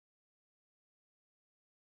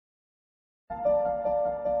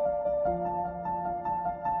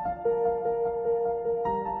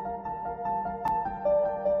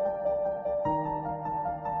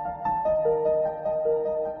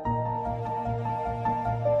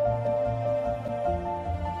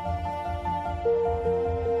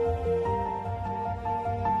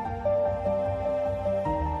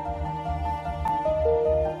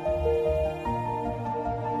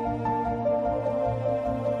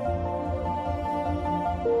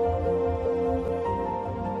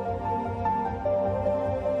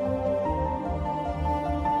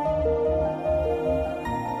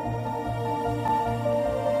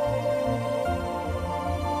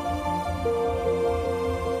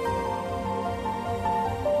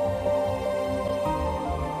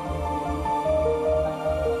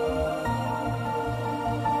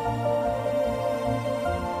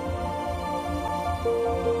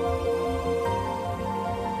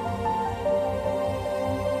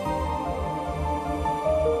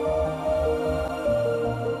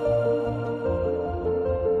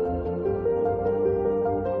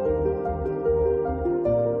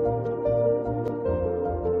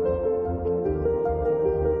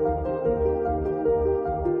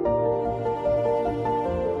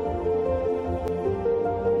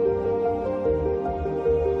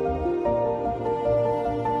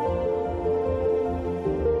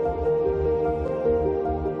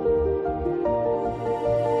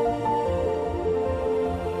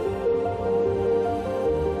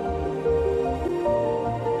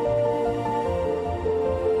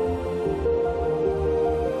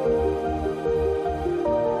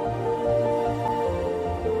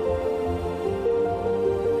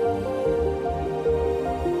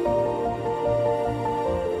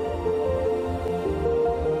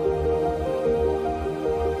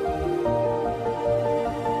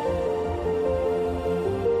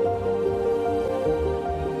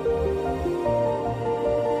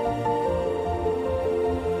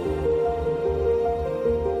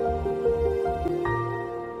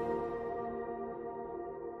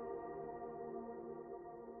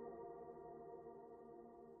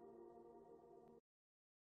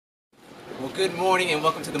good morning and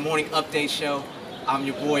welcome to the Morning Update Show. I'm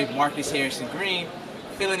your boy Marcus Harrison Green,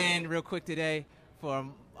 filling in real quick today for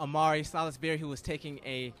Omari Salisbury, who was taking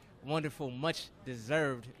a wonderful,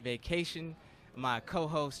 much-deserved vacation. My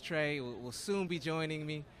co-host Trae will soon be joining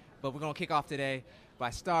me, but we're going to kick off today by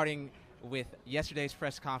starting with yesterday's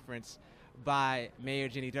press conference by Mayor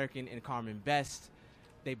Jenny Durkan and Carmen Best.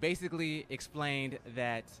 They basically explained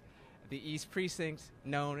that the East Precinct,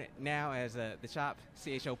 known now as the CHOP,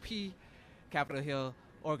 C-H-O-P, Capitol Hill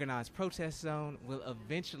Organized Protest Zone, will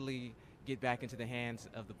eventually get back into the hands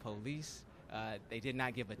of the police. They did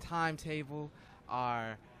not give a timetable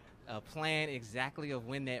or a plan exactly of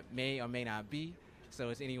when that may or may not be, so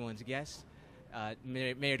it's anyone's guess.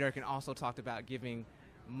 Mayor Durkan also talked about giving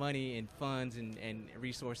money and funds and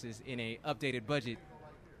resources in a updated budget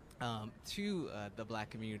to the black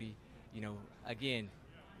community. You know, again,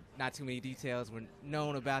 not too many details were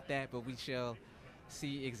known about that, but we shall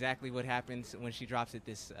see exactly what happens when she drops it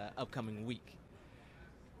this upcoming week.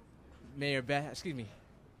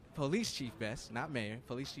 Police Chief Best, not Mayor,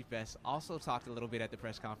 Police Chief Best also talked a little bit at the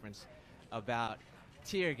press conference about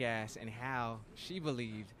tear gas and how she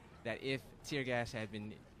believed that if tear gas had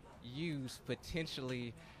been used,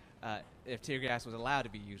 potentially, if tear gas was allowed to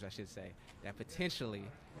be used, I should say, that potentially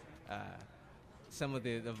some of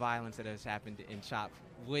the violence that has happened in CHOP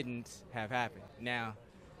wouldn't have happened. Now,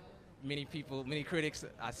 many critics,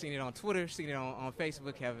 I've seen it on Twitter, seen it on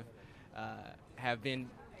Facebook, have been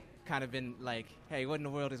like, hey, what in the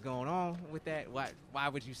world is going on with that? Why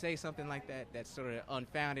would you say something like that? That's sort of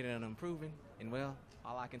unfounded and unproven. And well,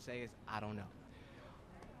 all I can say is I don't know.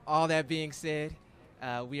 All that being said,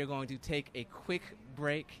 we are going to take a quick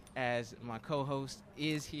break as my co-host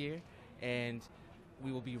is here, and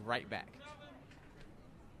we will be right back.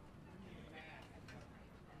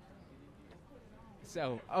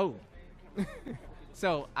 So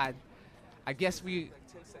I guess we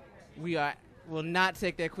will not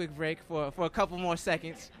take that quick break for a couple more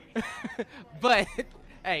seconds. But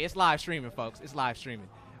hey, it's live streaming, folks. It's live streaming.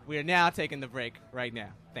 We are now taking the break right now.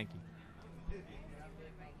 Thank you.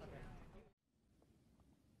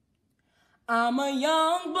 I'm a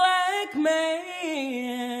young black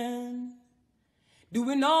man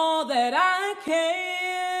doing all that I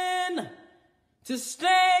can to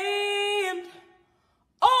stand.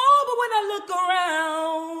 Oh, but when I look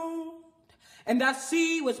around and I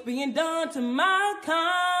see what's being done to my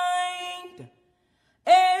kind,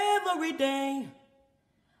 every day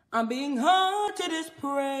I'm being hunted as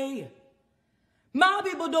prey. My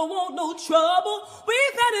people don't want no trouble.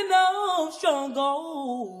 We've had enough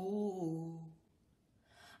struggle.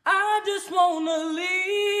 I just wanna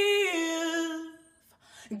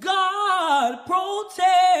live. God protect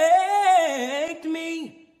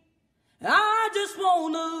me. I just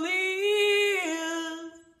wanna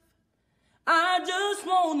live. I just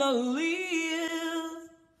wanna live.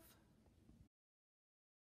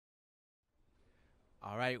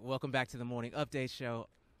 All right, welcome back to the Morning Update Show.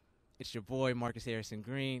 It's your boy, Marcus Harrison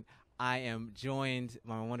Green. I am joined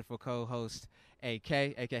by my wonderful co-host,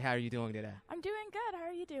 AK. AK, how are you doing today? I'm doing good. How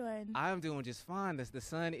are you doing? I'm doing just fine. The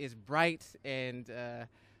sun is bright, and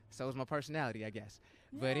so is my personality, I guess.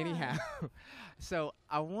 Yeah. But anyhow, so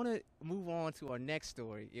I want to move on to our next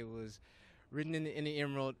story. It was written in the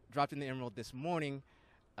Emerald, dropped in the Emerald this morning,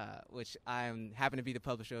 which I happen to be the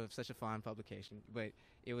publisher of such a fine publication. But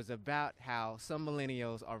it was about how some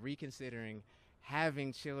millennials are reconsidering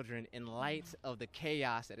having children in light of the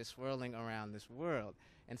chaos that is swirling around this world.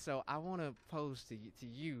 And so I want to pose to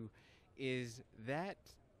you, is that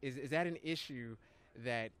an issue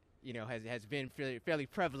that has been fairly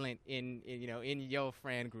prevalent in your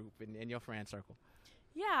friend group and in your friend circle?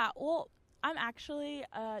 Yeah, well, I'm actually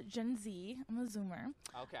Gen Z. I'm a Zoomer.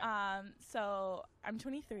 Okay. So I'm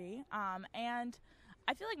 23, and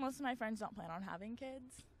I feel like most of my friends don't plan on having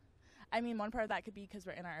kids. I mean, one part of that could be because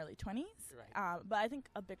we're in our early 20s. Right. But I think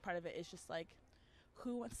a big part of it is just like,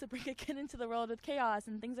 who wants to bring a kid into the world with chaos,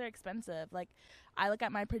 and things are expensive. Like, I look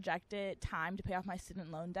at my projected time to pay off my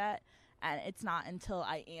student loan debt, and it's not until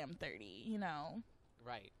I am 30,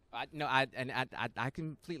 Right. I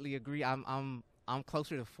completely agree. I'm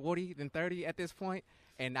closer to 40 than 30 at this point,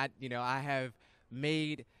 and I have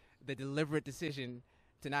made the deliberate decision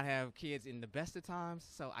to not have kids in the best of times,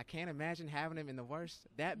 so I can't imagine having them in the worst.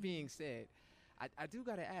 That being said, I do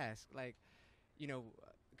got to ask,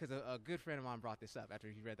 because a good friend of mine brought this up after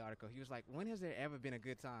he read the article. He was like, when has there ever been a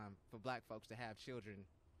good time for black folks to have children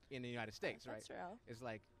in the United States, right? That's real. It's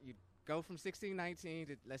like you go from 1619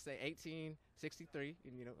 to, let's say, 1863,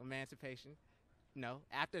 emancipation. No,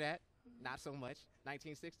 after that, not so much.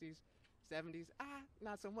 1960s, 70s,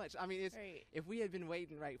 not so much. I mean, it's Right. if we had been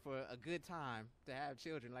waiting for a good time to have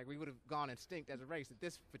children, like we would have gone extinct as a race at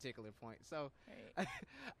this particular point. So, Right.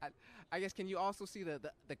 I guess can you also see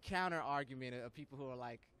the counter argument of people who are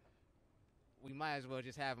like, we might as well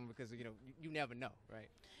just have them because you never know, right?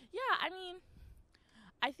 Yeah, I mean,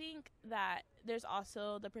 I think that there's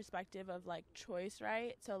also the perspective of like choice,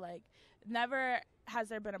 right? So like never has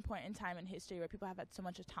there been a point in time in history where people have had so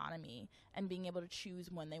much autonomy and being able to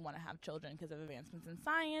choose when they want to have children because of advancements in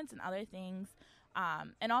science and other things.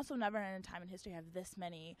 And also never in a time in history have this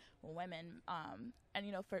many women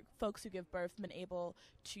and for folks who give birth been able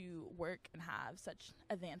to work and have such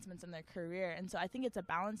advancements in their career. And so I think it's a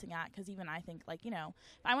balancing act because even I think like if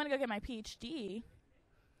I want to go get my PhD,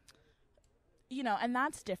 and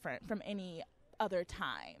that's different from any other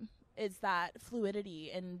time, is that fluidity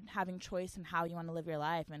and having choice in how you want to live your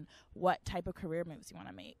life and what type of career moves you want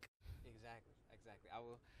to make. Exactly.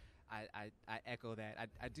 I echo that.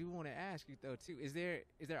 I do want to ask you though too. Is there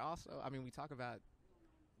also? I mean, we talk about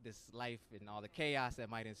this life and all the chaos that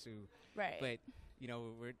might ensue, Right. but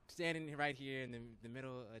we're standing right here in the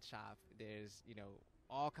middle of CHOP. There's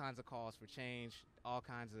all kinds of calls for change, all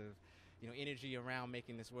kinds of energy around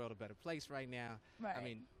making this world a better place right now. Right. I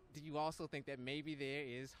mean, do you also think that maybe there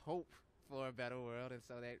is hope for a better world, and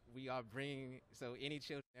so that we are so any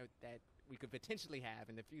children that we could potentially have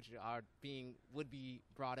in the future would be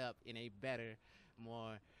brought up in a better,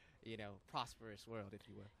 more prosperous world, if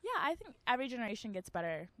you will? Yeah, I think every generation gets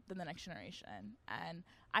better than the next generation. And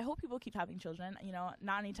I hope people keep having children,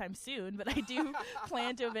 not anytime soon, but I do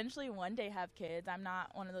plan to eventually one day have kids. I'm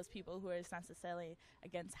not one of those people who is necessarily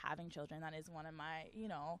against having children. That is one of my,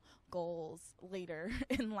 goals later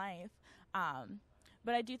in life.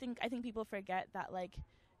 But I think people forget that, like,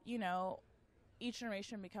 each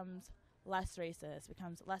generation becomes less racist,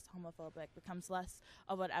 becomes less homophobic, becomes less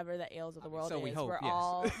of whatever the ails of the world so is. we hope, we're yes.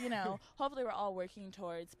 all, hopefully we're all working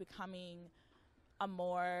towards becoming a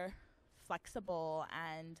more flexible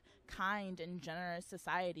and kind and generous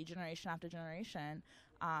society, generation after generation.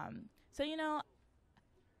 So,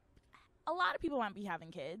 a lot of people won't be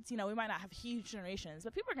having kids. We might not have huge generations,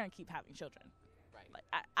 but people are going to keep having children. Right. Like,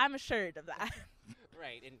 I'm assured of that.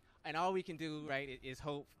 Right. And all we can do, right, is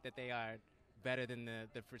hope that they are better than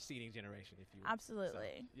the preceding generation, if you will.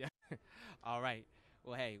 Absolutely. So, yeah. All right.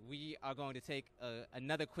 Well, hey, we are going to take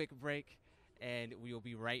another quick break, and we will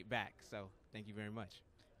be right back. So thank you very much.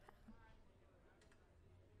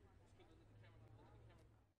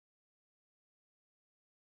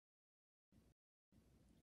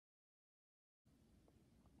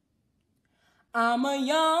 I'm a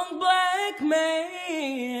young black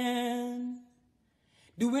man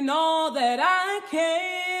doing all that I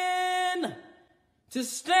can to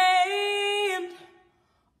stand.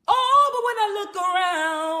 Oh, but when I look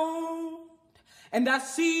around and I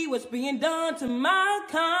see what's being done to my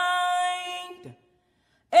kind,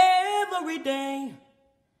 every day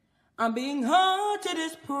I'm being hunted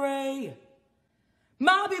as prey.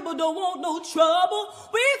 My people don't want no trouble.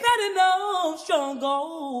 We've had enough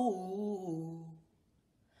struggle.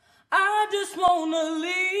 I just wanna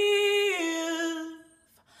live.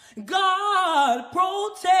 God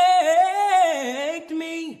protect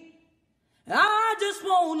me. I just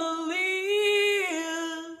wanna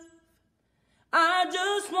live. I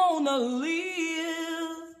just wanna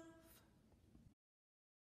live.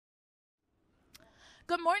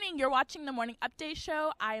 Good morning. You're watching the Morning Update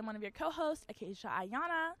Show. I am one of your co-hosts, Acacia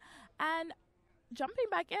Ayana. And jumping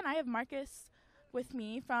back in, I have Marcus with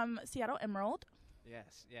me from Seattle Emerald.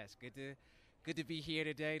 Yes. Good to be here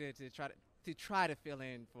today to try to fill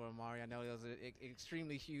in for Omari. I know those are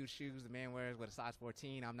extremely huge shoes. The man wears a size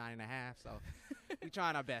 14. I'm 9.5, so we're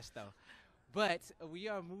trying our best though. But we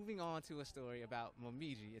are moving on to a story about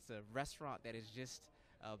Momiji. It's a restaurant that is just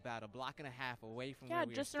about a block and a half away from where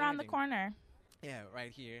we are just around the corner. Yeah,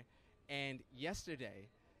 right here. And yesterday,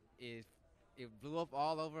 it blew up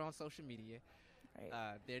all over on social media.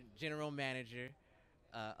 Right. Their general manager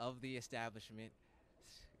of the establishment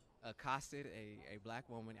accosted a black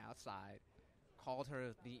woman outside, called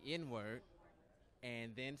her the N-word,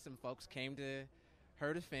 and then some folks came to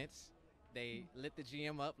her defense. They lit the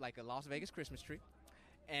GM up like a Las Vegas Christmas tree.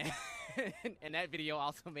 And, and that video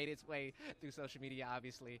also made its way through social media,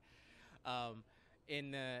 obviously.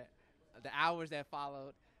 In the hours that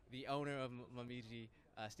followed, the owner of Momiji,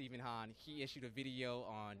 Stephen Hahn, he issued a video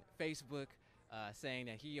on Facebook saying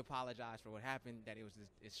that he apologized for what happened, that it was an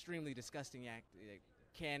extremely disgusting act. It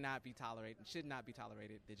cannot be tolerated and should not be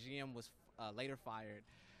tolerated. The GM was later fired,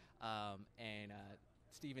 and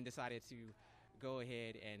Stephen decided to go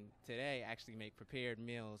ahead and today actually make prepared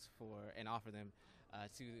meals and offer them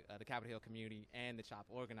to the Capitol Hill community and the CHOP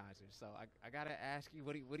organizers. So I got to ask you,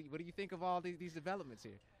 what do you think of all these developments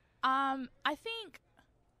here? I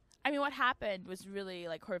mean, what happened was really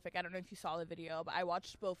like horrific. I don't know if you saw the video, but I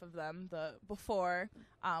watched both of them, the before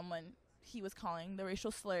when he was calling the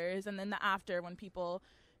racial slurs, and then the after when people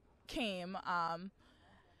came.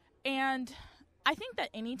 And I think that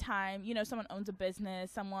anytime, someone owns a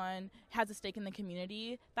business, someone has a stake in the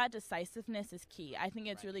community, that decisiveness is key. I think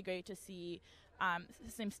it's really great to see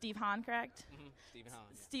his name's Steve Hahn, correct? Mm-hmm. Stephen Hahn.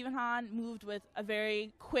 Yeah. Stephen Hahn moved with a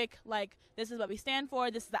very quick, this is what we stand for,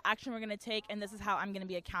 this is the action we're going to take, and this is how I'm going to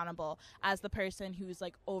be accountable as the person who's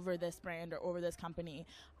over this brand or over this company.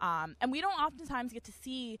 And we don't oftentimes get to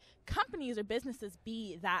see companies or businesses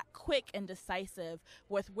be that quick and decisive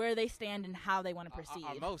with where they stand and how they want to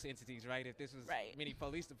proceed. Most entities, right? If this was many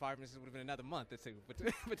police departments, it would have been another month or two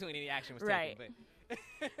between any action was taken. But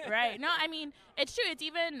Right. No, I mean, it's true. It's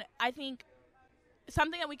even, I think,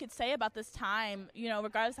 something that we could say about this time,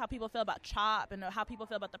 regardless of how people feel about CHOP and how people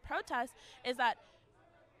feel about the protest, is that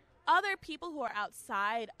other people who are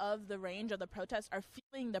outside of the range of the protest are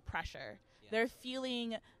feeling the pressure. Yeah. They're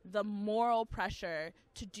feeling the moral pressure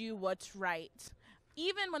to do what's right,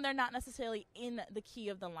 even when they're not necessarily in the key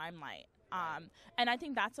of the limelight. And I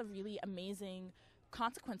think that's a really amazing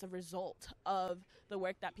consequence, a result of the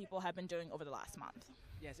work that people have been doing over the last month.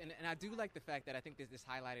 Yes, and I do like the fact that I think this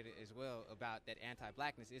highlighted it as well, about that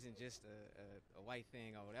anti-blackness isn't just a white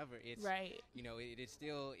thing or whatever. It's it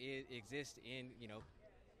still exists in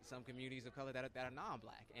some communities of color that are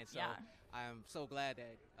non-black, and so I'm so glad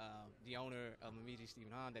that the owner of Momiji,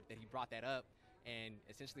 Stephen Hahn, that he brought that up and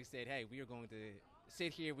essentially said, hey, we are going to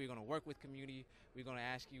sit here, we're going to work with community, we're going to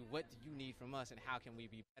ask you, what do you need from us and how can we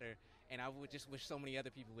be better? And I would just wish so many other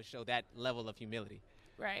people would show that level of humility.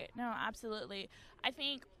 Right. No, absolutely. I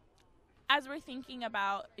think as we're thinking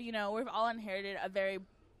about, we've all inherited a very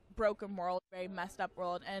broken world, very messed up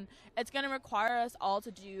world, and it's going to require us all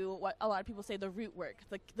to do what a lot of people say, the root work,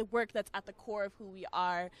 the work that's at the core of who we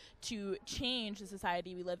are, to change the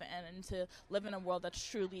society we live in and to live in a world that's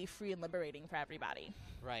truly free and liberating for everybody.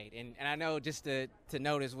 Right. And I know, just to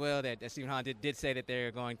note as well, that Stephen Hahn did say that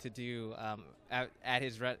they're going to do at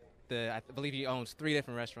his I believe he owns 3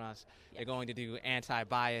 different restaurants. Yep. They're going to do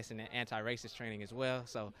anti-bias and anti-racist training as well.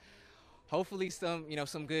 So hopefully some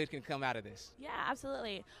good can come out of this. Yeah,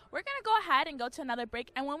 absolutely. We're going to go ahead and go to another break.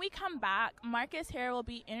 And when we come back, Marcus here will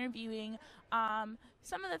be interviewing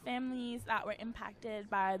some of the families that were impacted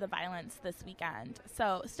by the violence this weekend.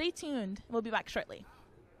 So stay tuned. We'll be back shortly.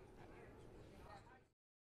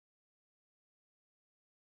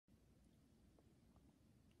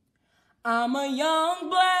 I'm a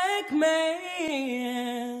young black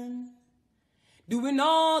man doing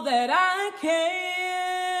all that I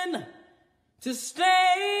can to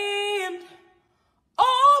stand.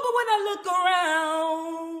 Oh, but when I look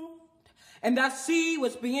around and I see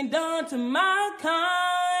what's being done to my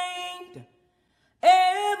kind,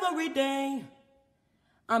 every day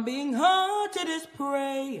I'm being hunted as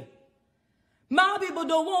prey. My people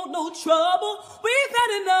don't want no trouble. We've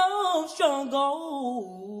had enough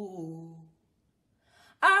struggle.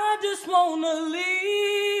 I just wanna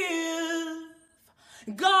live.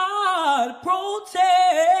 God protect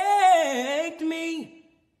me.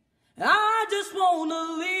 I just wanna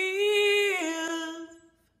live.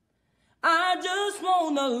 I just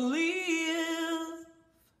wanna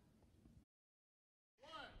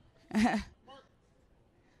live.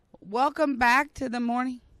 Welcome back to the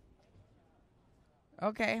morning.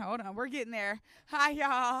 Okay, hold on. We're getting there. Hi,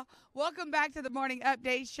 y'all. Welcome back to the Morning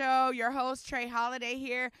Update Show. Your host, Trae Holiday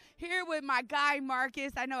here with my guy,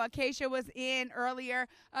 Marcus. I know Acacia was in earlier.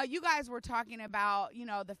 You guys were talking about,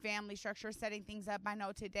 the family structure, setting things up. I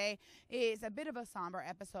know today is a bit of a somber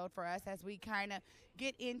episode for us as we kind of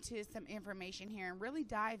get into some information here and really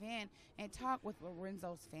dive in and talk with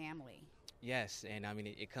Lorenzo's family. Yes, and I mean,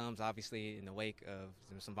 it comes obviously in the wake of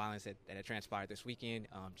some violence that had transpired this weekend.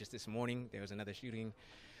 Just this morning, there was another shooting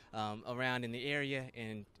around in the area,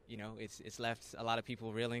 and it's left a lot of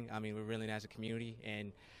people reeling. I mean, we're reeling as a community,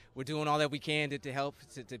 and we're doing all that we can to help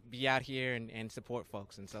to be out here and support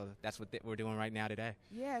folks, and so that's what we're doing right now today.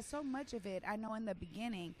 Yeah, so much of it, I know in the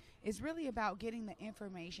beginning, is really about getting the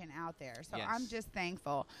information out there. So yes. I'm just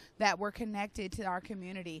thankful that we're connected to our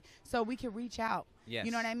community so we can reach out. Yes.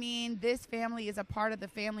 You know what I mean? This family is a part of the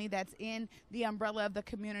family that's in the umbrella of the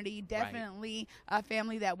community, definitely a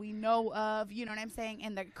family that we know of, you know what I'm saying?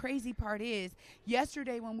 And the crazy part is,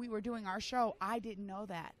 yesterday when we were doing our show, I didn't know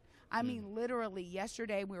that. I mean, literally,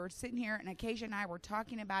 yesterday we were sitting here, and Acacia and I were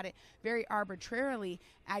talking about it very arbitrarily.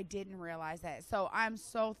 I didn't realize that. So I'm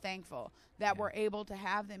so thankful that we're able to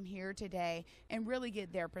have them here today and really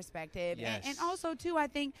get their perspective. Yes. And also, too, I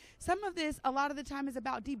think some of this, a lot of the time, is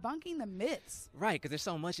about debunking the myths. Right, because there's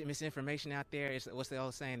so much misinformation out there. It's, what's the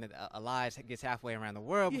old saying, that a lie gets halfway around the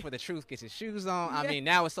world before the truth gets its shoes on. I mean,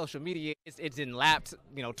 now with social media, it's been lapped,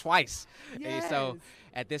 twice. Yes. So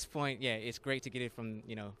at this point, it's great to get it from,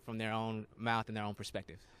 from their own mouth and their own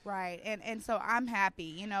perspective. Right, and so I'm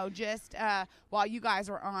happy, just while you guys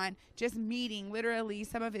were on, just meeting literally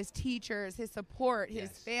some of his teachers, his support, his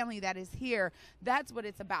family that is here. That's what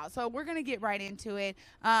it's about. So we're going to get right into it.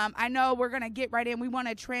 I know we're going to get right in. We want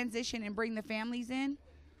to transition and bring the families in.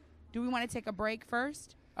 Do we want to take a break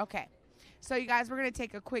first? Okay. So, you guys, we're going to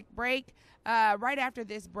take a quick break. Right after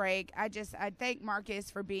this break, I thank Marcus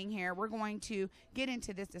for being here. We're going to get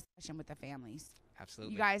into this discussion with the families.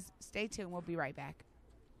 Absolutely. You guys stay tuned. We'll be right back.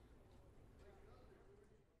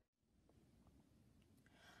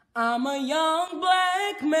 I'm a young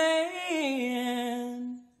black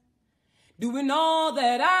man doing all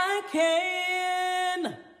that I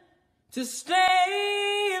can to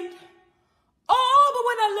stand. Oh, but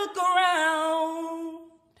when I look around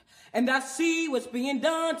and I see what's being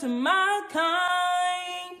done to my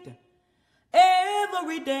kind,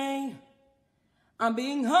 every day I'm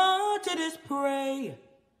being hunted as prey.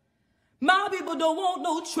 My people don't want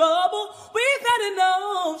no trouble. We've had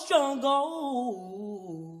enough struggle.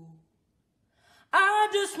 I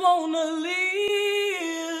just wanna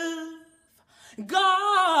live.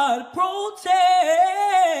 God protect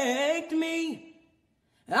me.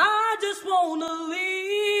 I just wanna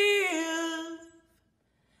live.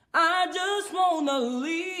 I just wanna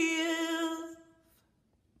live.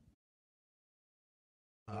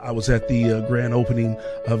 I was at the grand opening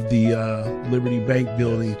of the Liberty Bank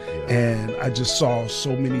building, and I just saw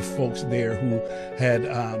so many folks there who had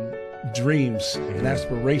dreams and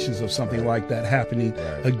aspirations of something like that happening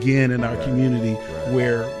again in our community,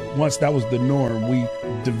 where once that was the norm, we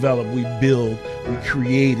developed, we built, we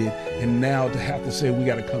created, and now to have to say we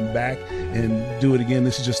got to come back and do it again,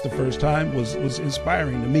 this is just the first time, was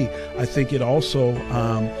inspiring to me. I think it also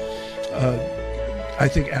I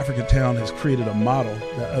think Africatown has created a model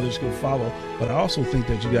that others can follow, but I also think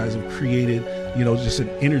that you guys have created, just an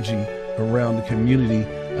energy around the community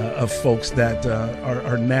of folks that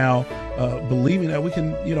are now believing that we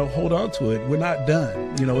can, hold on to it. We're not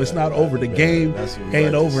done. It's not over. The game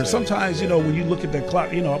ain't over. Sometimes, when you look at the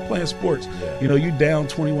clock, I'm playing sports. You're down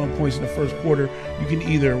 21 points in the first quarter. You can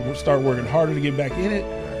either start working harder to get back in it,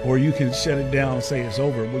 or you can shut it down and say it's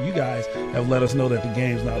over. Well, you guys have let us know that the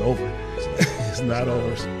game's not over. It's not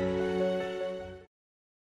over.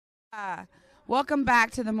 Welcome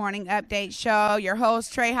back to the Morning Update Show. Your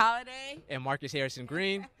host, Trae Holiday. And Marcus Harrison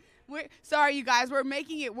Green. Sorry, you guys. We're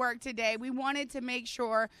making it work today. We wanted to make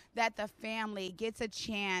sure that the family gets a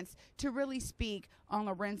chance to really speak on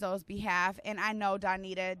Lorenzo's behalf. And I know,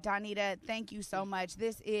 Donnitta, thank you so much.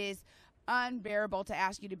 This is unbearable to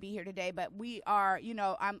ask you to be here today, but we are,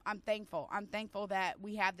 I'm thankful. I'm thankful that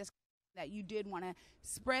we have this, that you did want to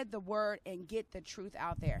spread the word and get the truth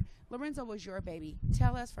out there. Lorenzo was your baby.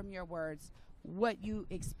 Tell us from your words what you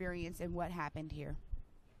experienced and what happened here.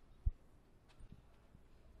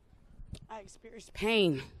 I experienced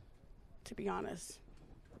pain, to be honest.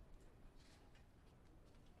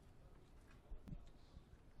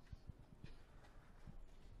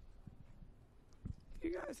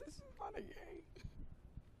 You guys, this is not a game.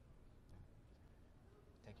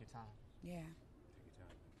 Take your time. Yeah. Take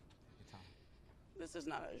your time. This is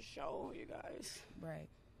not a show, you guys. Right.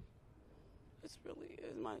 This really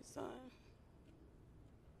is my son.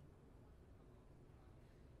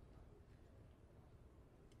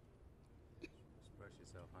 Express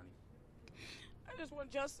yourself, honey. I just want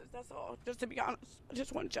justice, that's all. Just to be honest, I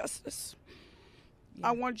just want justice. Yeah.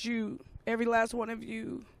 I want you, every last one of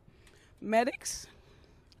you medics.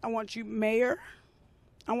 I want you mayor.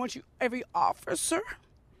 I want you, every officer.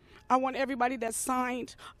 I want everybody that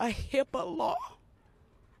signed a HIPAA law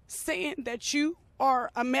saying that you are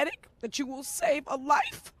a medic, that you will save a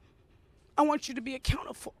life. I want you to be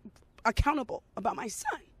accountable about my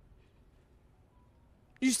son.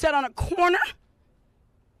 You sat on a corner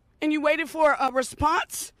and you waited for a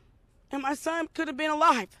response, and my son could have been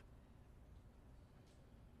alive.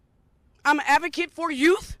 I'm an advocate for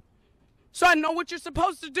youth, so I know what you're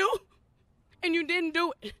supposed to do, and you didn't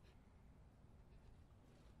do it.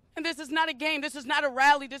 And this is not a game. This is not a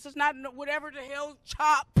rally. This is not whatever the hell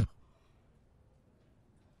chop.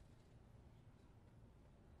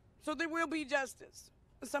 So there will be justice.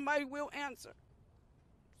 And somebody will answer.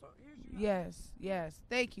 So here's Yes.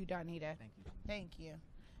 Thank you, Donnitta. Thank you.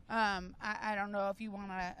 I don't know if you want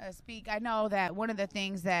to speak. I know that one of the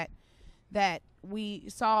things that we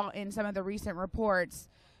saw in some of the recent reports,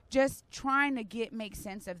 just trying to make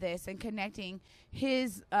sense of this and connecting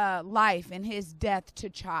his life and his death to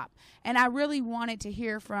Chop. And I really wanted to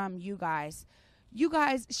hear from you guys.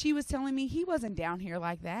 She was telling me he wasn't down here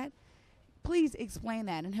like that. Please explain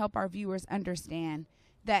that and help our viewers understand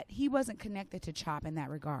that he wasn't connected to Chop in that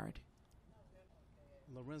regard.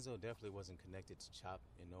 Lorenzo definitely wasn't connected to Chop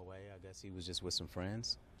in no way. I guess he was just with some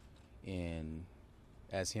friends. And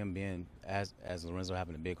as Lorenzo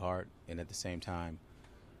having a big heart and at the same time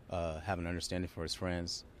having understanding for his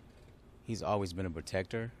friends, he's always been a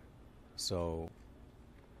protector. So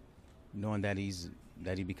knowing that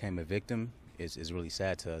he became a victim is really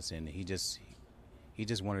sad to us. And he just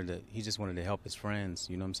wanted to help his friends,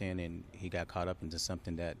 you know what I'm saying? And he got caught up into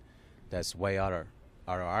something that's way out of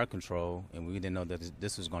our control, and we didn't know that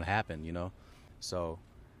this was going to happen, you know. So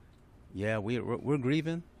yeah, we're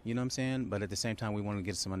grieving, you know what I'm saying? But at the same time, we want to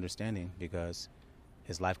get some understanding because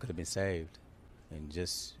his life could have been saved, and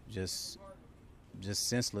just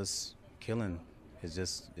senseless killing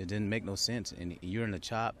it didn't make no sense. And you're in the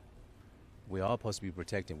Chop. We're all supposed to be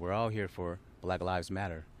protected. We're all here for Black Lives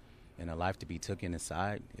Matter, and a life to be taken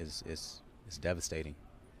inside is devastating.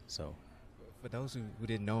 So. For those who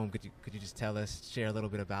didn't know him, could you just share a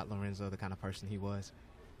little bit about Lorenzo, the kind of person he was?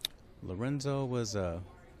 Lorenzo was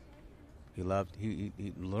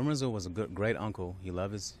Lorenzo was a great uncle. He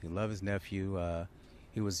loved his nephew.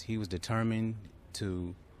 He was determined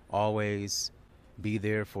to always be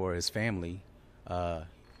there for his family.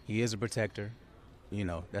 He is a protector, you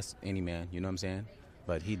know. That's any man, you know what I'm saying.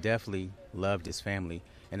 But he definitely loved his family,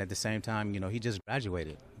 and at the same time, you know, he just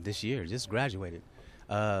graduated this year.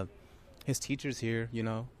 His teacher's here, you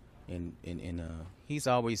know, and he's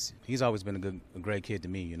always been a great kid to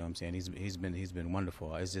me, you know what I'm saying. He's been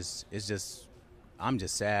wonderful. It's just I'm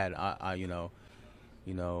just sad. I you know,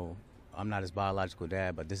 I'm not his biological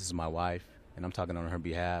dad, but this is my wife, and I'm talking on her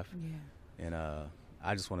behalf. Yeah. And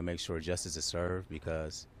I just want to make sure justice is served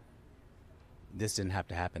because this didn't have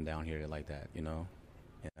to happen down here like that, you know.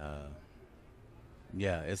 And,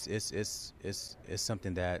 yeah, it's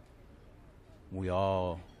something that we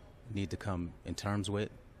all need to come in terms with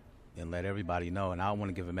and let everybody know. And I want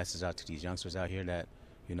to give a message out to these youngsters out here that,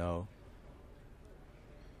 you know,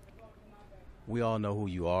 we all know who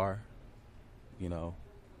you are. You know,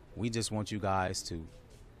 we just want you guys to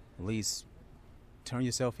at least turn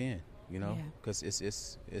yourself in, you know, because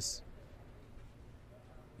it's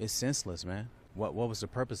senseless, man. What was the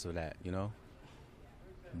purpose of that, you know?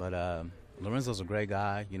 But Lorenzo's a great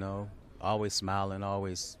guy, you know, always smiling,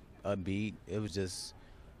 always upbeat. It was just,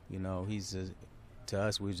 you know, to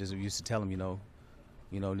us, we used to tell him, you know,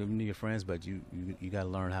 them are your friends, but you got to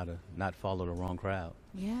learn how to not follow the wrong crowd.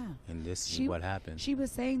 Yeah. And this is what happened. She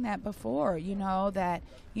was saying that before, you know, that,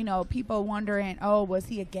 you know, people wondering, oh, was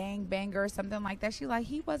he a gangbanger or something like that? She like,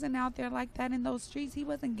 he wasn't out there like that in those streets. He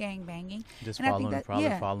wasn't gangbanging. Just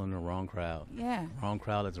following the wrong crowd. Yeah. Wrong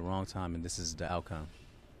crowd at the wrong time, and this is the outcome.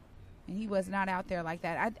 And he was not out there like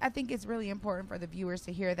that. I think it's really important for the viewers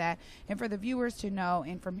to hear that, and for the viewers to know,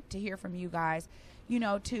 and to hear from you guys, you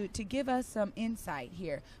know, to give us some insight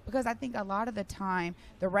here, because I think a lot of the time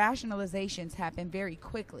the rationalizations happen very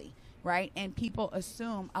quickly, right? And people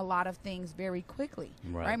assume a lot of things very quickly,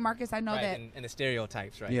 right, Marcus? I know that. And the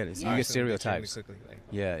stereotypes, right? Yeah, you get stereotypes. Quickly,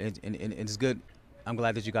 yeah, and it's good. I'm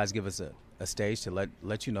glad that you guys give us a stage to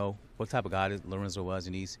let you know what type of guy Lorenzo was,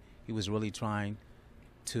 and he was really trying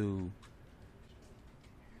to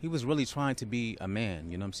be a man,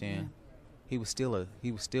 you know what I'm saying? Yeah. He was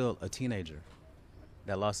still a teenager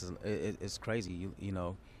that lost his. It's crazy, you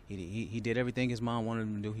know. He did everything his mom wanted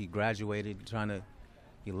him to do. He graduated,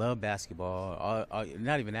 he loved basketball.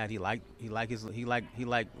 Not even that. He liked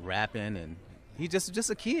rapping, and he just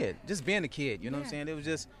a kid, just being a kid. You know what I'm saying? It was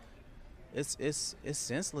just it's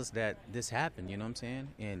senseless that this happened. You know what I'm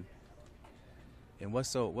saying? And what's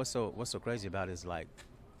so crazy about it is like,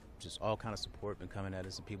 just all kind of support been coming at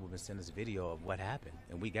us, and people have been sending us video of what happened,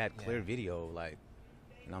 and we got clear video, like,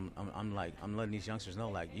 and I'm letting these youngsters know,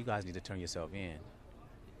 like, you guys need to turn yourself in.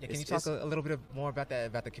 Yeah, can you talk a little bit more about that,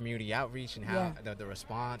 about the community outreach and how the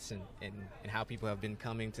response and how people have been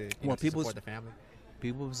coming to, to support the family?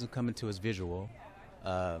 People have been coming to his visual,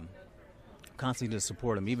 constantly to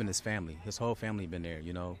support him, even his family. His whole family been there,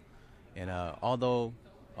 you know, and although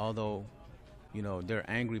you know they're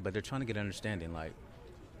angry, but they're trying to get understanding, like,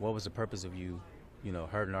 what was the purpose of you know,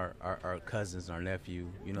 hurting our cousins, our nephew,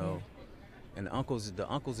 you know? And the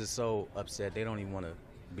uncles is so upset they don't even want to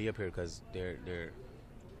be up here because they're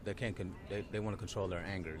they can't they want to control their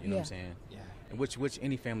anger. You know what I'm saying? Yeah. And which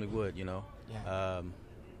any family would, you know. Yeah.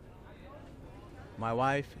 My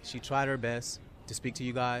wife, she tried her best to speak to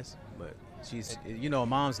you guys, but she's, you know,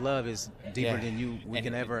 mom's love is deeper than we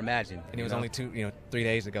can ever imagine. And it was only 3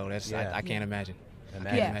 days ago. That's I can't imagine. I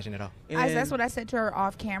can't imagine at all. That's what I said to her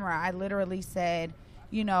off camera. I literally said,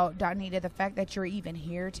 you know, Donnitta, the fact that you're even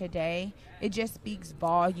here today, it just speaks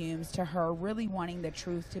volumes to her really wanting the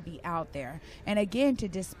truth to be out there. And again, to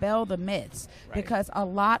dispel the myths, because a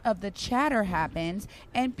lot of the chatter happens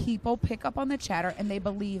and people pick up on the chatter and they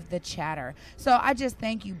believe the chatter. So I just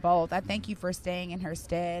thank you both. I thank you for staying in her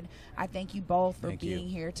stead. I thank you both for being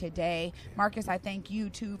here today. Marcus, I thank you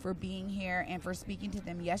too for being here and for speaking to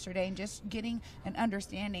them yesterday and just getting an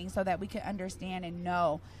understanding so that we can understand and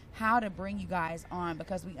know how to bring you guys on,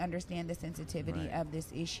 because we understand the sensitivity of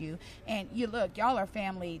this issue. And you look, y'all are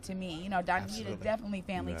family to me. You know, Donnitta is definitely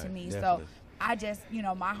family to me. Definitely. So I just, you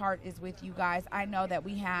know, my heart is with you guys. I know that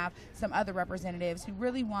we have some other representatives who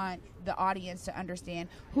really want the audience to understand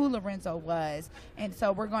who Lorenzo was. And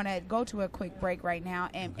so we're going to go to a quick break right now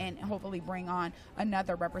and hopefully bring on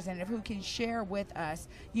another representative who can share with us,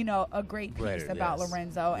 you know, a great piece about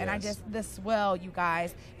Lorenzo. And I just, the swell, you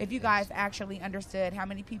guys, if you guys actually understood how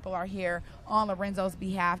many people are here on Lorenzo's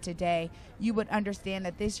behalf today, you would understand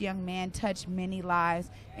that this young man touched many lives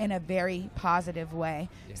in a very positive way.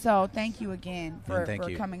 So thank you again for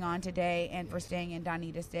coming on today and for staying in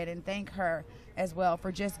Donnitta's stead, and thank her as well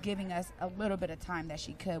for just giving us a little bit of time that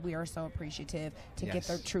she could. We are so appreciative to get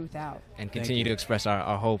the truth out. And continue to express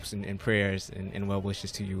our hopes and prayers and well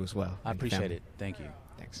wishes to you as well. I appreciate it. Thank you.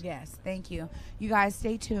 Thanks. Yes, thank you. You guys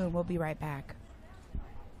stay tuned. We'll be right back.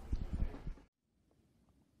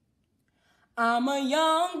 I'm a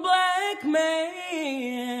young black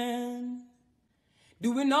man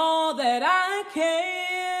doing all that I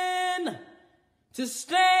can to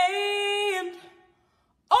stand.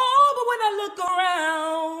 Oh, but when I look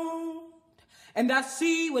around and I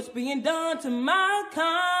see what's being done to my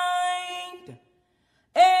kind,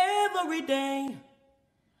 every day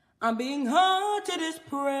I'm being hunted as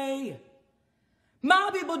prey. My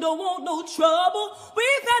people don't want no trouble.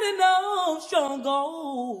 We've had enough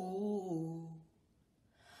struggle.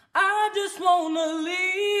 I just wanna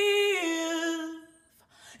live.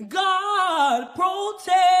 God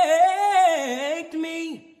protect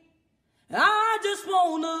me. I just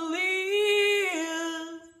wanna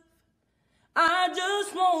live. I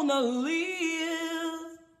just wanna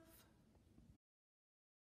live.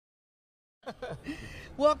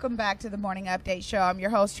 Welcome back to the Morning Update Show. I'm your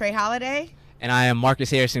host, Trae Holiday. And I am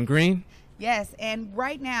Marcus Harrison Green. Yes, and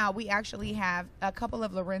right now we actually have a couple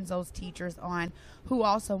of Lorenzo's teachers on who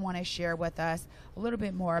also want to share with us a little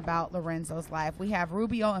bit more about Lorenzo's life. We have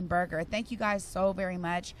Rubio and Berger. Thank you guys so very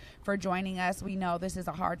much for joining us. We know this is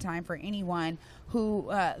a hard time for anyone who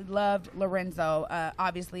loved Lorenzo,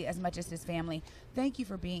 obviously, as much as his family. Thank you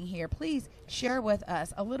for being here. Please share with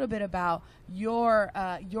us a little bit about your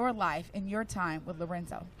life and your time with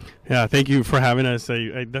Lorenzo. Yeah, thank you for having us.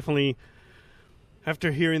 I definitely,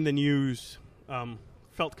 after hearing the news,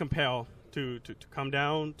 felt compelled to come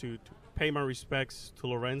down, to pay my respects to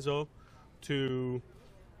Lorenzo, to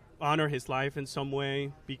honor his life in some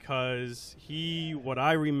way, because what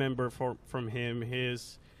I remember from him,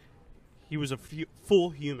 he was a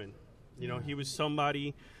full human. You know, he was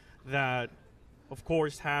somebody that, of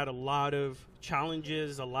course, had a lot of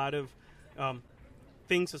challenges, a lot of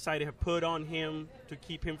things society had put on him to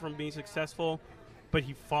keep him from being successful, but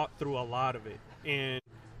he fought through a lot of it. And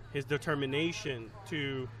his determination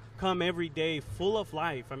to come every day full of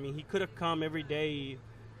life. I mean, he could have come every day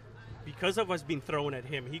because of what's being thrown at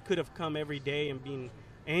him. He could have come every day and been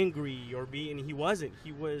angry and he wasn't.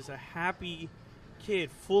 He was a happy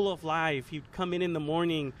kid, full of life. He'd come in the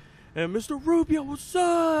morning, Mr. Rubio, what's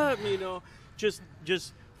up? You know, just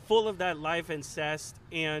full of that life and zest,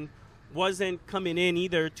 and wasn't coming in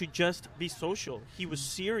either to just be social. He was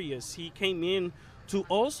serious. He came in to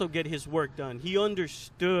also get his work done. He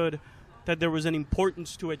understood that there was an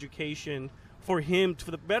importance to education for him,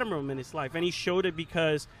 for the betterment in his life. And he showed it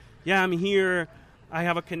because, I'm here, I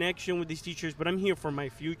have a connection with these teachers, but I'm here for my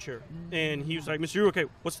future. And he was like, Mr. Yu, okay,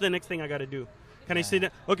 what's the next thing I got to do? Can I say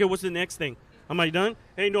that? Okay, what's the next thing? Am I done?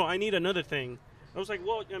 Hey, no, I need another thing. I was like,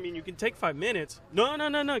 well, I mean, you can take 5 minutes.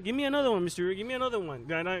 No. Give me another one, Mr. Yu. Give me another one.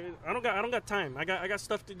 I don't got time. I got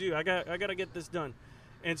stuff to do. I got to get this done.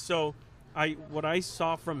 And so what I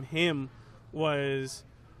saw from him was,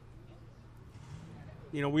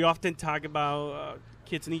 you know, we often talk about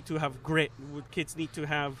kids need to have grit. Kids need to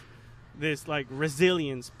have this like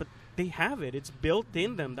resilience, but they have it. It's built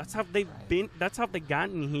in them. That's how they've been. That's how they've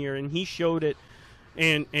gotten here. And he showed it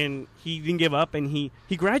and he didn't give up, and he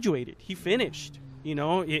graduated. He finished. You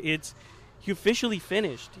know, he officially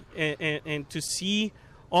finished, and to see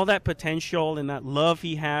all that potential and that love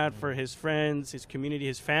he had for his friends, his community,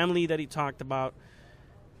 his family that he talked about,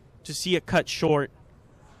 to see it cut short,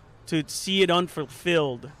 to see it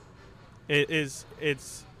unfulfilled, it's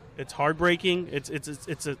heartbreaking.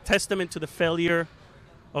 It's a testament to the failure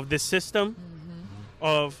of this system,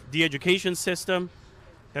 of the education system.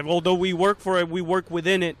 That although we work for it, we work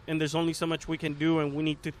within it, and there's only so much we can do, and we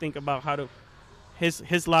need to think about how to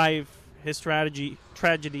his life, his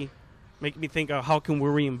tragedy, make me think of how can we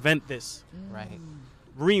reinvent this, Right.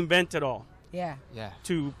 reinvent it all Yeah. Yeah.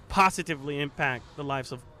 to positively impact the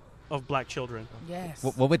lives of black children. Yes.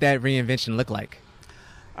 What would that reinvention look like?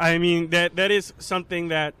 I mean, that is something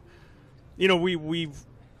that, you know,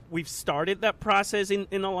 we've started that process in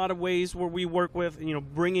a lot of ways, where we work with, you know,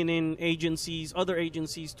 bringing in other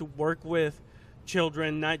agencies to work with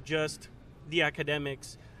children, not just the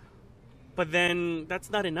academics. But then that's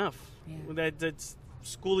not enough. Yeah. That's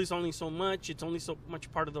school is only so much. It's only so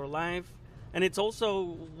much part of their life, and it's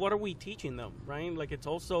also what are we teaching them, right? Like, it's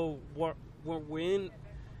also when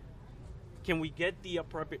can we get the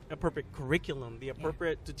appropriate curriculum, the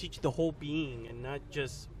appropriate to teach the whole being, and not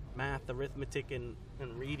just math, arithmetic, and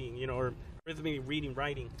reading, you know, or arithmetic, reading,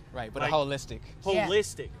 writing. Right, but Like, a holistic.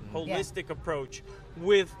 holistic approach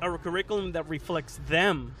with a curriculum that reflects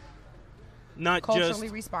them, not Culturally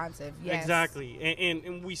just responsive. Yes. exactly.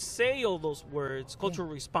 And we say all those words,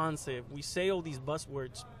 culturally responsive. We say all these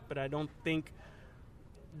buzzwords, but I don't think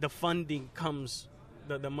the funding comes,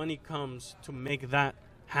 the money comes to make that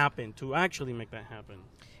happen, to actually make that happen.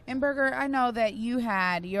 And Berger, I know that you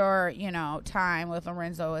had your, time with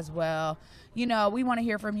Lorenzo as well. We want to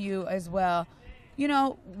hear from you as well.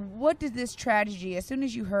 What did this tragedy, as soon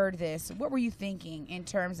as you heard this, what were you thinking in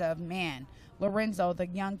terms of, man, Lorenzo, the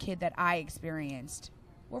young kid that I experienced?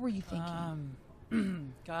 What were you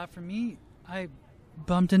thinking? God, for me, I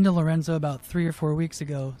bumped into Lorenzo about 3 or 4 weeks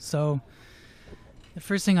ago. So the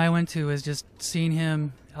first thing I went to was just seeing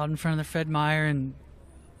him out in front of the Fred Meyer, and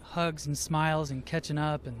hugs and smiles and catching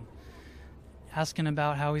up and asking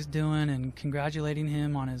about how he's doing and congratulating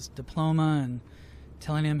him on his diploma and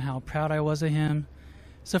telling him how proud I was of him.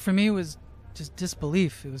 So for me, it was just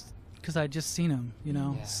disbelief. It was because I'd just seen him,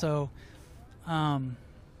 Yeah. So,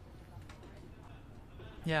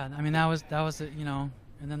 yeah, I mean, that was it, and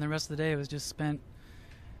then the rest of the day was just spent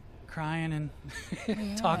crying and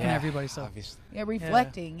talking to everybody. So Obviously. Yeah,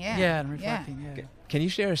 reflecting. Yeah. Yeah, and reflecting. Yeah. Can you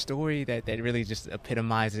share a story that really just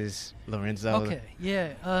epitomizes Lorenzo? Okay,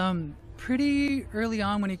 yeah. Pretty early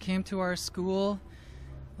on when he came to our school,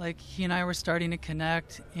 like, he and I were starting to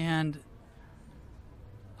connect, and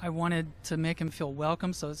I wanted to make him feel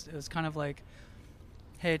welcome, so it was kind of like,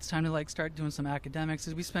 hey, it's time to, like, start doing some academics.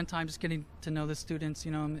 We spent time just getting to know the students,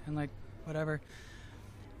 and like, whatever.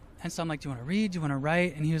 And so I'm like, do you want to read? Do you want to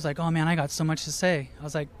write? And he was like, oh, man, I got so much to say. I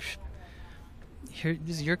was like, here,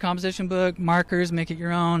 this is your composition book, markers, make it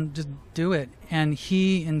your own, just do it. And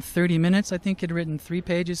he, in 30 minutes, I think, had written 3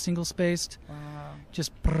 pages, single-spaced. Wow.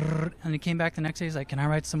 Just, and he came back the next day, he's like, can I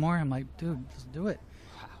write some more? I'm like, dude, just do it.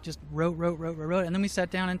 Just wrote. And then we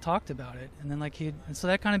sat down and talked about it. And then, and so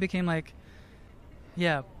that kind of became, like,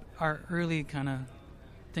 yeah, our early kind of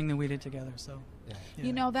thing that we did together, so.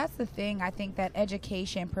 Yeah. That's the thing. I think that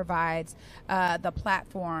education provides the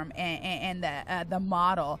platform and the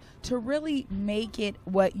model to really make it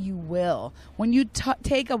what you will. When you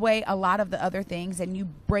take away a lot of the other things and you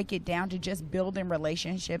break it down to just building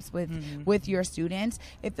relationships with your students,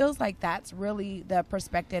 it feels like that's really the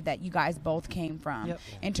perspective that you guys both came from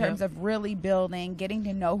in terms of really building, getting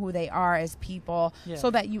to know who they are as people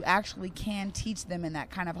so that you actually can teach them in that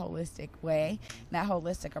kind of holistic way, that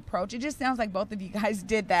holistic approach. It just sounds like both of you guys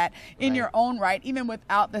did that in your own right, even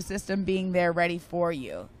without the system being there ready for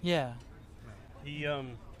you. Yeah. He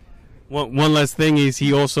one last thing is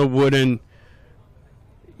he also wouldn't,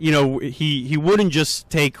 he wouldn't just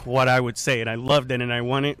take what I would say, and I loved it, and I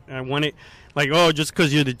want it like, oh, just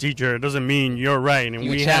because you're the teacher, it doesn't mean you're right. And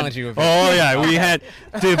we challenge you a bit. Oh yeah, we had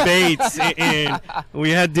debates, and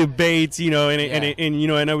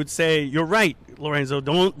and I would say, you're right, Lorenzo.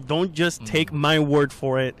 Don't just take my word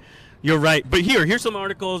for it. You're right. But here's some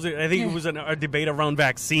articles. I think it was a debate around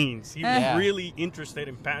vaccines. He was really interested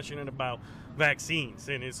and passionate about vaccines.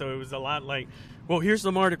 And so it was a lot like, well, here's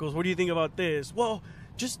some articles. What do you think about this? Well,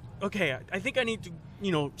 I think I need to,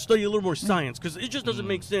 study a little more science, because it just doesn't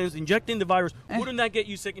make sense. Injecting the virus, wouldn't that get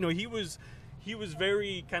you sick? He was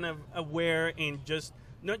very kind of aware, and just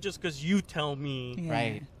not just because you tell me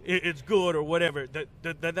it's good or whatever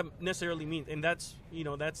that necessarily means. And that's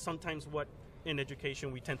sometimes what in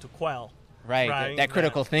education we tend to quell. Right. That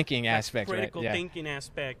critical thinking aspect. Critical right? thinking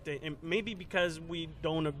aspect. And maybe because we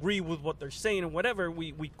don't agree with what they're saying or whatever,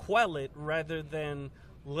 we quell it rather than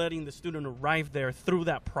letting the student arrive there through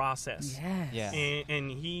that process. Yes. Yeah. And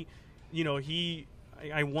he,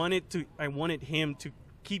 I wanted him to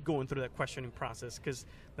keep going through that questioning process, because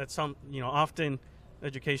that's often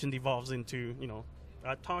education devolves into,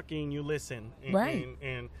 talking, you listen. And,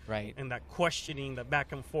 Right. And that questioning, the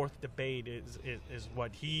back and forth debate is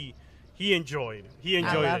what he enjoyed. He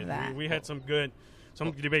enjoyed love it. that. We had some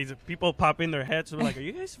debates. People pop in their heads. We're like, "Are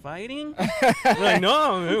you guys fighting?" We're like,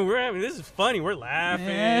 "No, this is funny. We're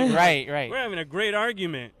laughing. Right. We're having a great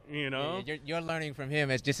argument." You're learning from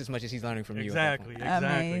him just as much as he's learning from you. Exactly.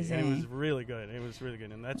 Amazing. And it was really good.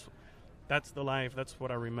 And that's the life. That's what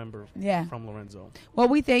I remember from Lorenzo. Well,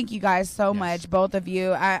 we thank you guys so much, both of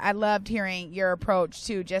you. I loved hearing your approach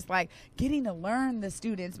to just like getting to learn the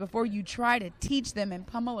students before you try to teach them and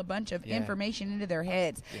pummel a bunch of information into their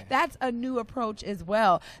heads. Yeah. That's a new approach as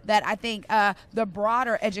well that I think the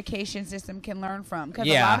broader education system can learn from, because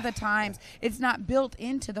a lot of the times it's not built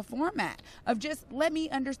into the format of just let me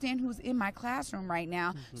understand who's in my classroom right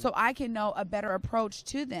now so I can know a better approach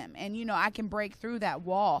to them, and I can break through that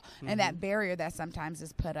wall and that barrier that sometimes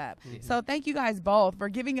is put up. So thank you guys both for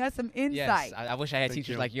giving us some insight. Yes, I wish I had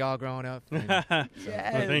teachers like y'all growing up. Yes. Well,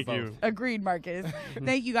 thank you. Agreed, Marcus.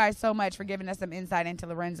 Thank you guys so much for giving us some insight into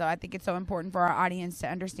Lorenzo. I think it's so important for our audience to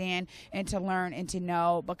understand and to learn and to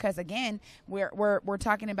know, because again, we're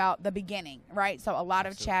talking about the beginning, right? So a lot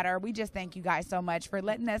of chatter. We just thank you guys so much for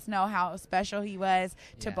letting us know how special he was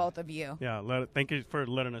to both of you. Yeah, thank you for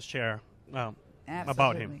letting us share Absolutely.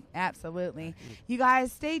 about him. Absolutely. You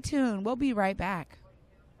guys stay tuned. We'll be right back.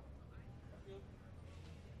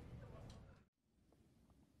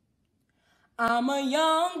 I'm a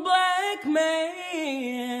young black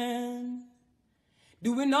man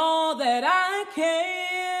doing all that I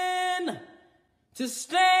can to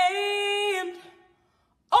stand.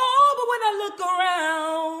 Oh, but when I look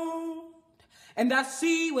around and I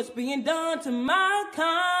see what's being done to my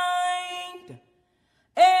kind,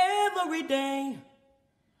 every day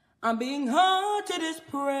I'm being hunted as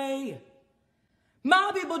prey.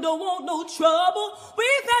 My people don't want no trouble.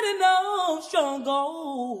 We've had enough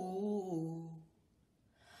struggle.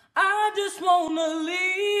 I just wanna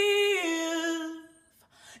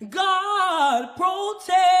live. God protect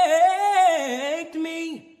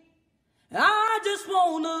me. I just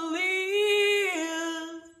wanna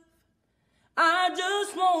live. I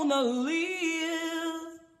just wanna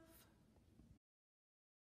live.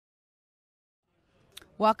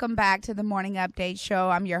 Welcome back to the Morning Update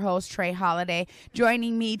Show. I'm your host, Trae Holiday.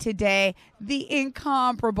 Joining me today, the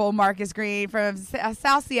incomparable Marcus Green from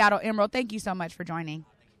South Seattle Emerald. Thank you so much for joining.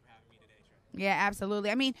 Yeah,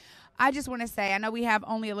 absolutely. I mean, I just want to say, I know we have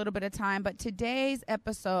only a little bit of time, but today's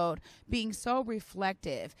episode being so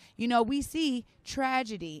reflective, we see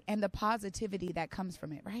tragedy and the positivity that comes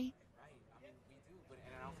from it, right?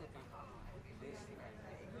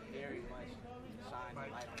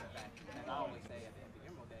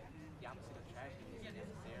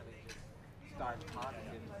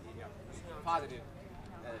 Positive.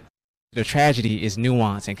 The tragedy is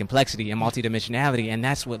nuance and complexity and multidimensionality, and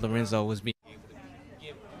that's what Lorenzo was being able to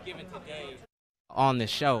given today on the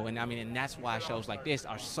show. And and that's why shows like this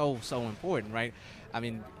are so important, right?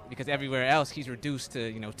 Because everywhere else he's reduced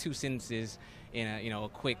to 2 sentences in a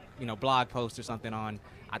quick blog post or something on.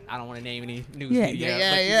 I don't want to name any news media,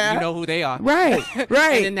 but you know who they are, right?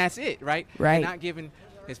 And then that's it, right? Right. Not given,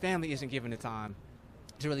 his family isn't given the time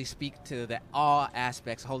to really speak to all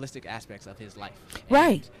aspects, holistic aspects of his life.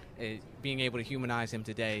 Right. And, being able to humanize him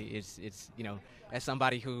today is as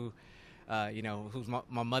somebody who, who's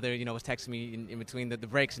my mother, was texting me in between the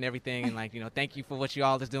breaks and everything, and thank you for what you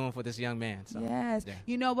all is doing for this young man. So, yes. yeah.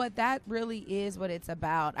 You know what? That really is what it's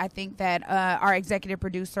about. I think that our executive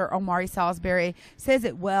producer, Omari Salisbury, says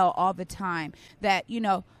it well all the time, that,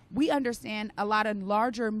 we understand a lot of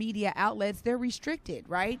larger media outlets, they're restricted,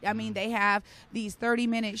 right? They have these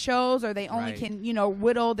 30-minute shows, or they only can,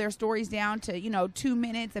 whittle their stories down to, 2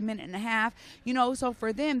 minutes, a minute and a half. So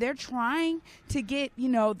for them, they're trying to get,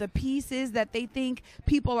 the pieces that they think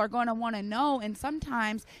people are going to want to know. And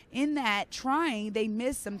sometimes in that trying, they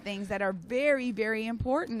miss some things that are very, very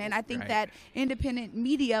important. And I think that independent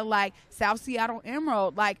media like South Seattle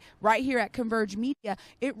Emerald, like right here at ConvergeMedia,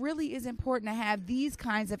 it really is important to have these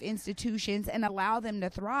kinds of institutions and allow them to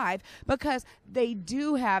thrive, because they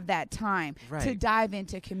do have that time to dive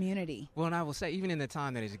into community. Well, and I will say, even in the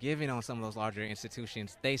time that is given on some of those larger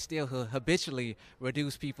institutions, they still habitually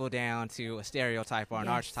reduce people down to a stereotype or an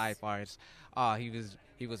archetype, or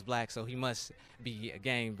he he was black, so he must be a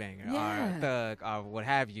gangbanger or Yeah. a thug or what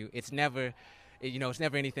have you. It's never, it's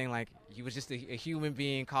never anything like he was just a human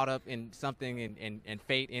being caught up in something and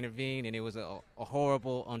fate intervened, and it was a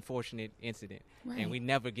horrible, unfortunate incident. Right. And we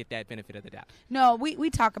never get that benefit of the doubt. No, we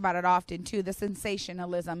talk about it often too, the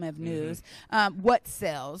sensationalism of news, what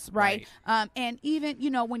sells, right? And even,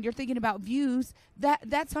 when you're thinking about views,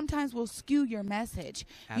 that sometimes will skew your message.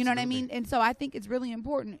 You know what I mean? Absolutely. And so I think it's really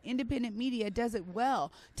important. Independent media does it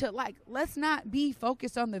well to let's not be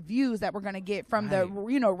focused on the views that we're going to get from the,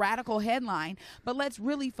 radical headline, but let's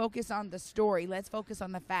really focus on the story. Let's focus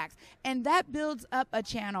on the facts. And that builds up a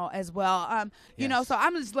channel as well. So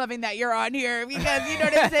I'm just loving that you're on here because, you know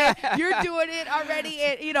what I'm saying? You're doing it already.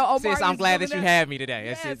 And, Omari, Sis, I'm glad that you had me today.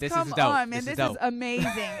 Yes, This come is dope. on, man. This dope. is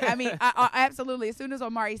amazing. I mean, I absolutely. As soon as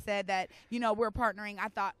Omari said that, we're partnering, I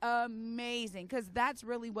thought amazing because that's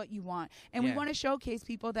really what you want. And we Yeah. want to showcase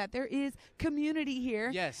people that there is community here.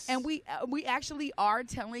 Yes. And we actually are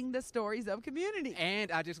telling the stories of community.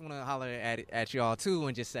 And I just want to holler at y'all too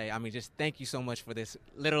and just say, just thank you so much for this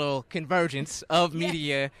little convergence of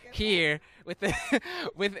media here with the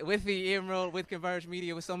with the Emerald, with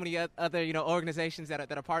ConvergeMedia, with so many other organizations that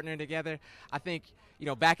are partnering together. I think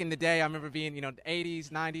back in the day, I remember being the 80s,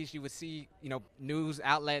 90s, you would see news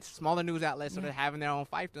outlets, smaller news outlets, sort of having their own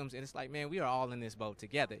fiefdoms, and it's like, man, we are all in this boat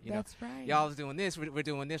together. That's right. Y'all is doing this, we're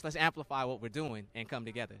doing this. Let's amplify what we're doing and come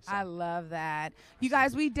together. So. I love that. You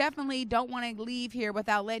guys, we definitely don't want to leave here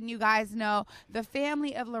without letting you guys know the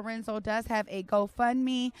family of Lorenzo does have a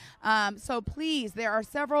GoFundMe. So please, there are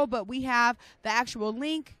several, but we have the actual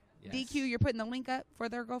link. Yes. DQ, you're putting the link up for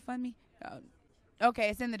their GoFundMe? Okay,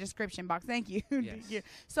 it's in the description box. Thank you. Yes. DQ.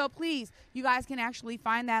 So please, you guys can actually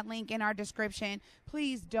find that link in our description.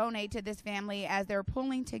 Please donate to this family as they're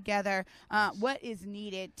pulling together what is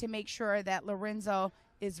needed to make sure that Lorenzo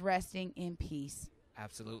is resting in peace.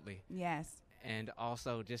 Absolutely. Yes. And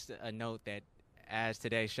also just a note that as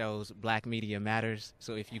today shows, Black media matters.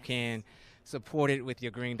 So if you can, support it with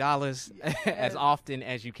your green dollars as often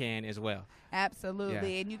as you can as well.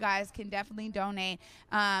 Absolutely. Yeah. And you guys can definitely donate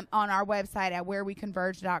on our website at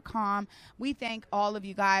whereweconverge.com. We thank all of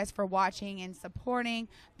you guys for watching and supporting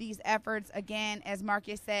these efforts. Again, as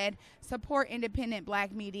Marcus said, support independent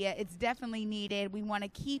Black media. It's definitely needed. We want to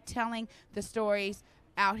keep telling the stories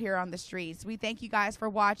out here on the streets. We thank you guys for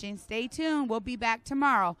watching. Stay tuned. We'll be back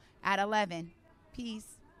tomorrow at 11. Peace.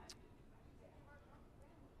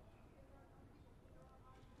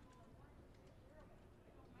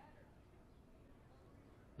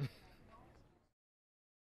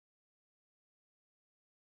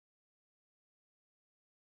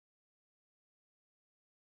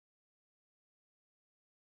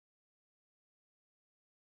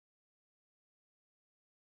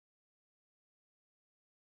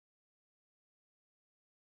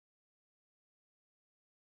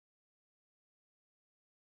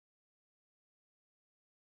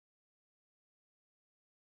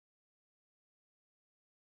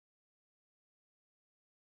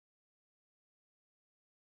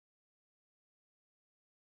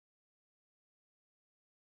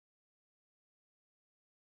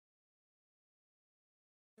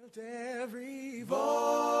 Every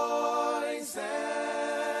voice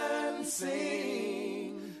and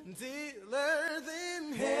sing till earth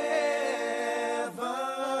in heaven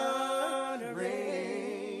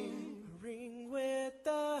ring with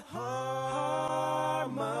the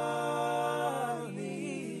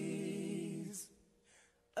harmonies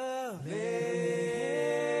of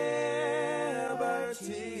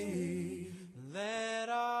liberty. Let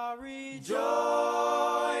our rejoicing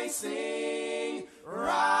rise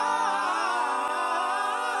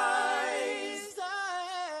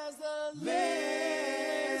as the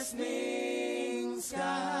listening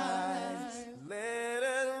skies. Let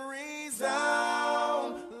it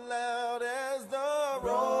resound loud as the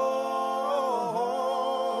rolling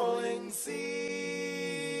sea.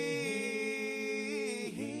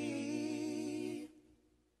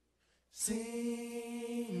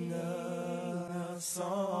 Sing a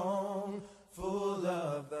song full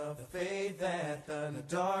of the faith that the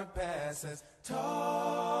dark past has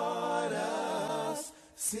taught us.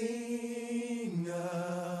 Sing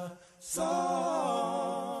a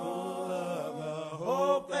song full of the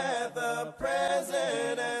hope that the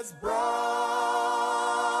present has brought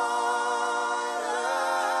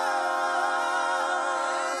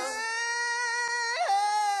us.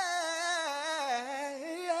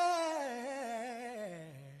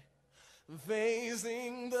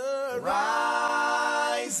 Facing the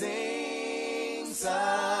rising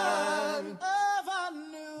sun of a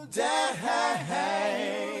new day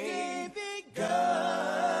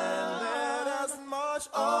begun. Let us march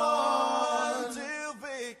more.